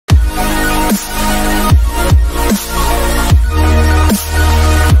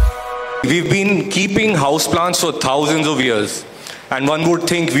we've been keeping houseplants for thousands of years, and one would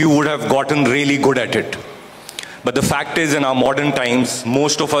think we would have gotten really good at it. But the fact is, in our modern times,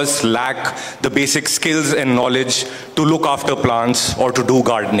 most of us lack the basic skills and knowledge to look after plants or to do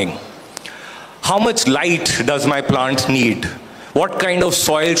gardening. How much light does my plant need? What kind of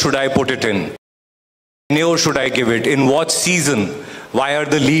soil should I put it in? What manure should I give it? In what season? Why are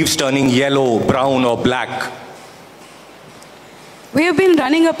the leaves turning yellow, brown, or black? We have been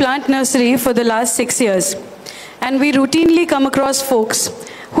running a plant nursery for the last 6 years, and we routinely come across folks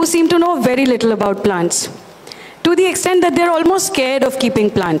who seem to know very little about plants, to the extent that they're almost scared of keeping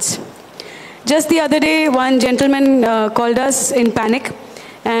plants. Just the other day, one gentleman called us in panic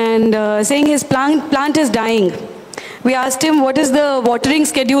and saying his plant is dying. We asked him what is the watering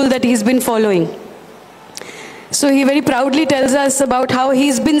schedule that he's been following. So he very proudly tells us about how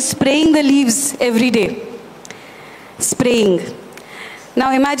he's been spraying the leaves every day. Spraying.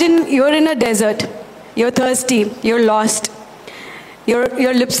 Now imagine you're in a desert, you're thirsty, you're lost,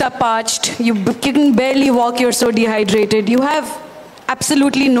 your lips are parched, you can barely walk, you're so dehydrated, you have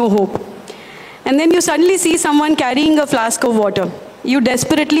absolutely no hope. And then you suddenly see someone carrying a flask of water. You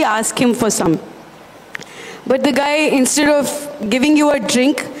desperately ask him for some. But the guy, instead of giving you a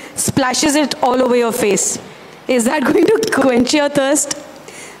drink, splashes it all over your face. Is that going to quench your thirst?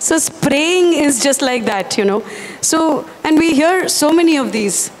 So spraying is just like that, you know. So, and we hear so many of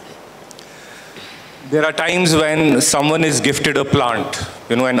these. There are times when someone is gifted a plant,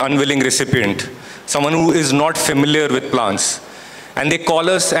 you know, an unwilling recipient, someone who is not familiar with plants. And they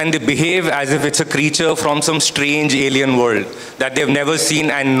call us and they behave as if it's a creature from some strange alien world that they've never seen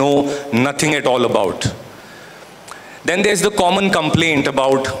and know nothing at all about. Then there's the common complaint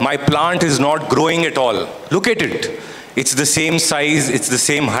about my plant is not growing at all. Look at it. It's the same size, it's the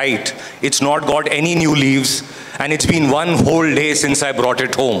same height. It's not got any new leaves, and it's been one whole day since I brought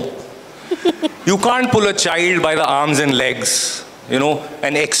it home. You can't pull a child by the arms and legs, you know,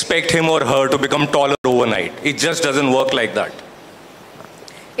 and expect him or her to become taller overnight. It just doesn't work like that.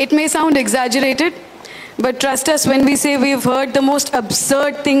 It may sound exaggerated, but trust us when we say we've heard the most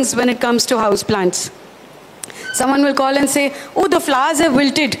absurd things when it comes to houseplants. Someone will call and say, oh, the flowers have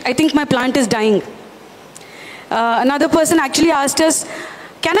wilted. I think my plant is dying. Another person actually asked us,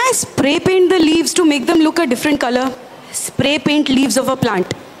 can I spray paint the leaves to make them look a different color? Spray paint leaves of a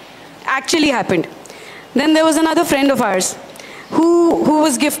plant. Actually happened. Then there was another friend of ours who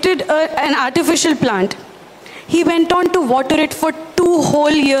was gifted an artificial plant. He went on to water it for 2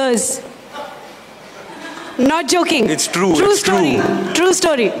 whole years. Not joking. It's true. True story. True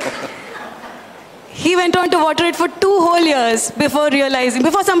story. He went on to water it for 2 whole years before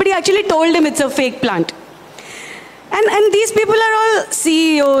somebody actually told him it's a fake plant. And these people are all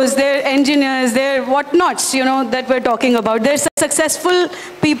CEOs, they're engineers, they're whatnots, you know, that we're talking about. They're successful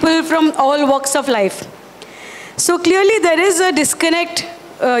people from all walks of life. So clearly there is a disconnect,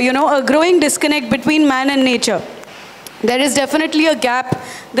 a growing disconnect between man and nature. There is definitely a gap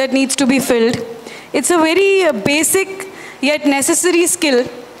that needs to be filled. It's a very basic yet necessary skill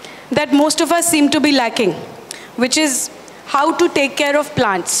that most of us seem to be lacking, which is how to take care of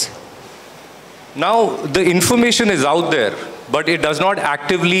plants. Now, the information is out there, but it does not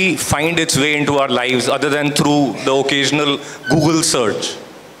actively find its way into our lives other than through the occasional Google search.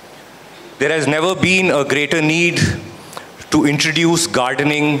 There has never been a greater need to introduce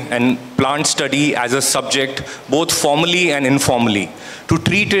gardening and plant study as a subject, both formally and informally, to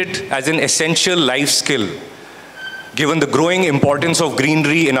treat it as an essential life skill, given the growing importance of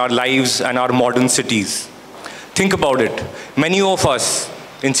greenery in our lives and our modern cities. Think about it. Many of us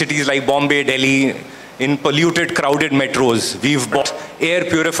in cities like Bombay, Delhi, in polluted, crowded metros, we've bought air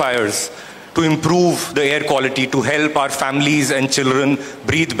purifiers to improve the air quality, to help our families and children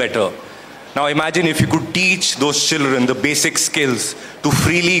breathe better. Now imagine if you could teach those children the basic skills to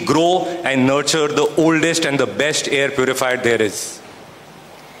freely grow and nurture the oldest and the best air purifier there is.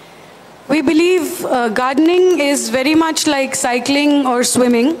 We believe gardening is very much like cycling or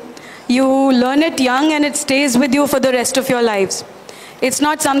swimming. You learn it young and it stays with you for the rest of your lives. It's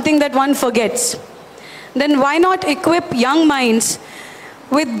not something that one forgets. Then why not equip young minds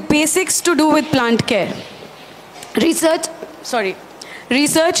with basics to do with plant care? Research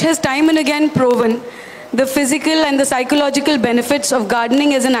has time and again proven the physical and the psychological benefits of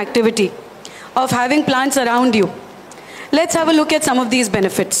gardening as an activity, of having plants around you. Let's have a look at some of these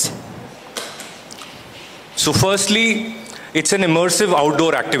benefits. So firstly, it's an immersive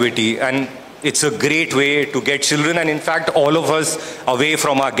outdoor activity, and it's a great way to get children and in fact all of us away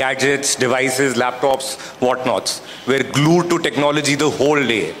from our gadgets, devices, laptops, whatnots. We're glued to technology the whole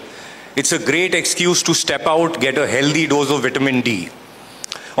day. It's a great excuse to step out, get a healthy dose of vitamin D.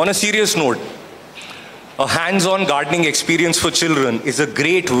 On a serious note, a hands-on gardening experience for children is a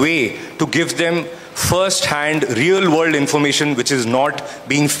great way to give them first-hand, real-world information which is not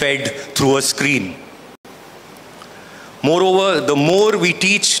being fed through a screen. Moreover, the more we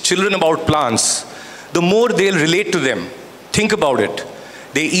teach children about plants, the more they'll relate to them. Think about it.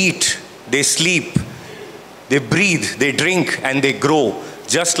 They eat, they sleep, they breathe, they drink, and they grow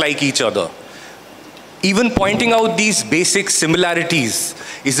just like each other. Even pointing out these basic similarities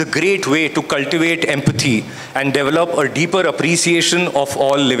is a great way to cultivate empathy and develop a deeper appreciation of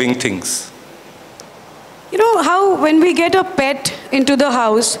all living things. You know how when we get a pet into the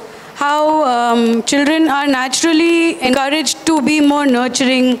house, how children are naturally encouraged to be more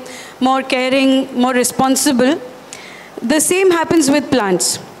nurturing, more caring, more responsible. The same happens with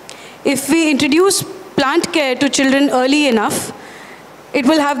plants. If we introduce plant care to children early enough, it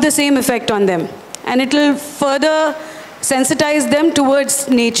will have the same effect on them. And it will further sensitize them towards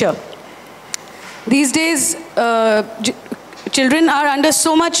nature. These days, children are under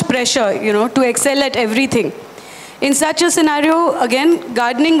so much pressure, to excel at everything. In such a scenario, again,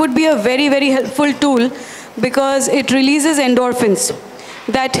 gardening would be a very, very helpful tool because it releases endorphins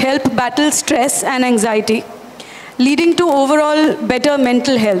that help battle stress and anxiety, leading to overall better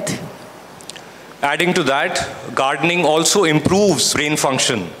mental health. Adding to that, gardening also improves brain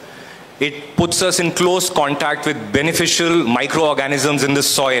function. It puts us in close contact with beneficial microorganisms in the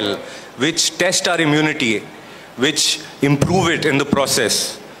soil, which test our immunity, which improve it in the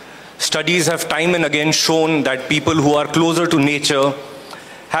process. Studies have time and again shown that people who are closer to nature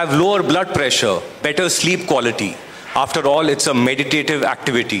have lower blood pressure, better sleep quality. After all, it's a meditative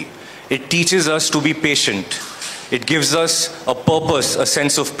activity. It teaches us to be patient. It gives us a purpose, a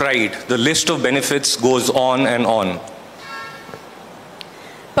sense of pride. The list of benefits goes on and on.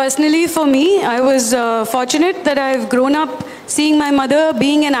 Personally, for me, I was fortunate that I've grown up seeing my mother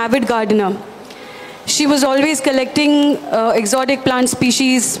being an avid gardener. She was always collecting exotic plant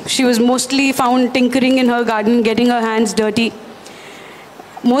species. She was mostly found tinkering in her garden, getting her hands dirty.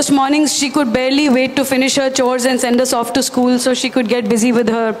 Most mornings, she could barely wait to finish her chores and send us off to school so she could get busy with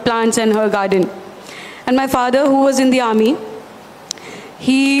her plants and her garden. And my father, who was in the army,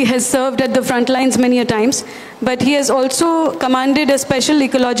 he has served at the front lines many a times, but he has also commanded a special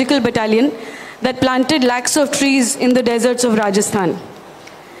ecological battalion that planted lakhs of trees in the deserts of Rajasthan.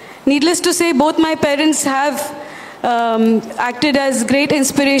 Needless to say, both my parents have acted as great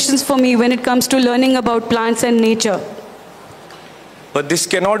inspirations for me when it comes to learning about plants and nature. But this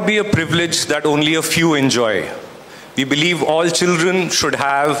cannot be a privilege that only a few enjoy. We believe all children should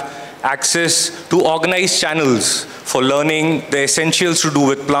have access to organized channels for learning the essentials to do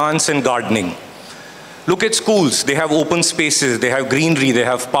with plants and gardening. Look at schools. They have open spaces, they have greenery, they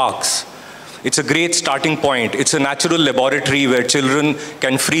have parks. It's a great starting point. It's a natural laboratory where children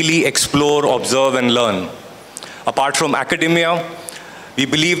can freely explore, observe, and learn. Apart from academia, we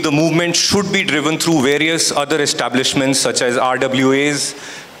believe the movement should be driven through various other establishments such as RWAs,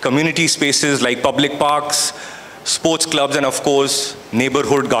 community spaces like public parks, sports clubs, and of course,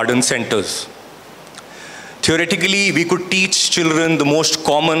 neighborhood garden centers. Theoretically, we could teach children the most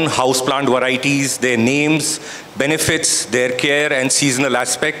common houseplant varieties, their names, benefits, their care, and seasonal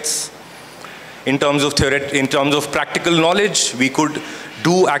aspects. In terms of practical knowledge, we could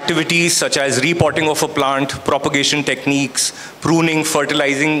do activities such as repotting of a plant, propagation techniques, pruning,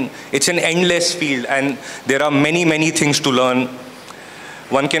 fertilizing. It's an endless field, and there are many, many things to learn.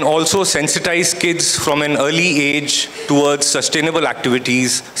 One can also sensitize kids from an early age towards sustainable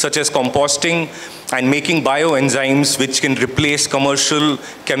activities such as composting and making bioenzymes which can replace commercial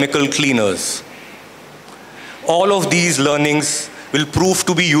chemical cleaners. All of these learnings will prove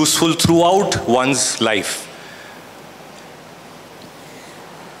to be useful throughout one's life.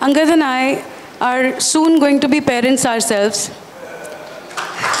 Angud and I are soon going to be parents ourselves.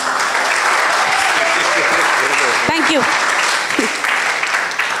 Thank you.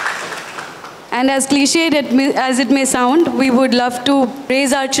 And as cliched as it may sound, we would love to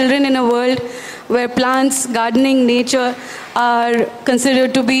raise our children in a world where plants, gardening, nature are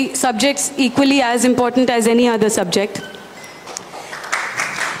considered to be subjects equally as important as any other subject.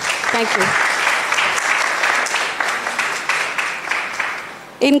 Thank you.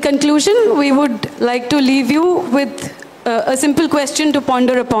 In conclusion, we would like to leave you with a simple question to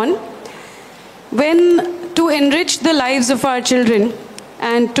ponder upon. When to enrich the lives of our children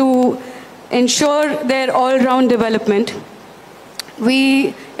and to ensure their all-round development,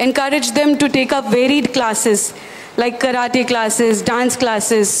 we encourage them to take up varied classes like karate classes, dance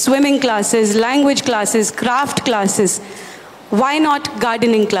classes, swimming classes, language classes, craft classes. Why not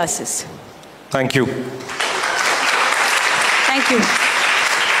gardening classes? Thank you. Thank you.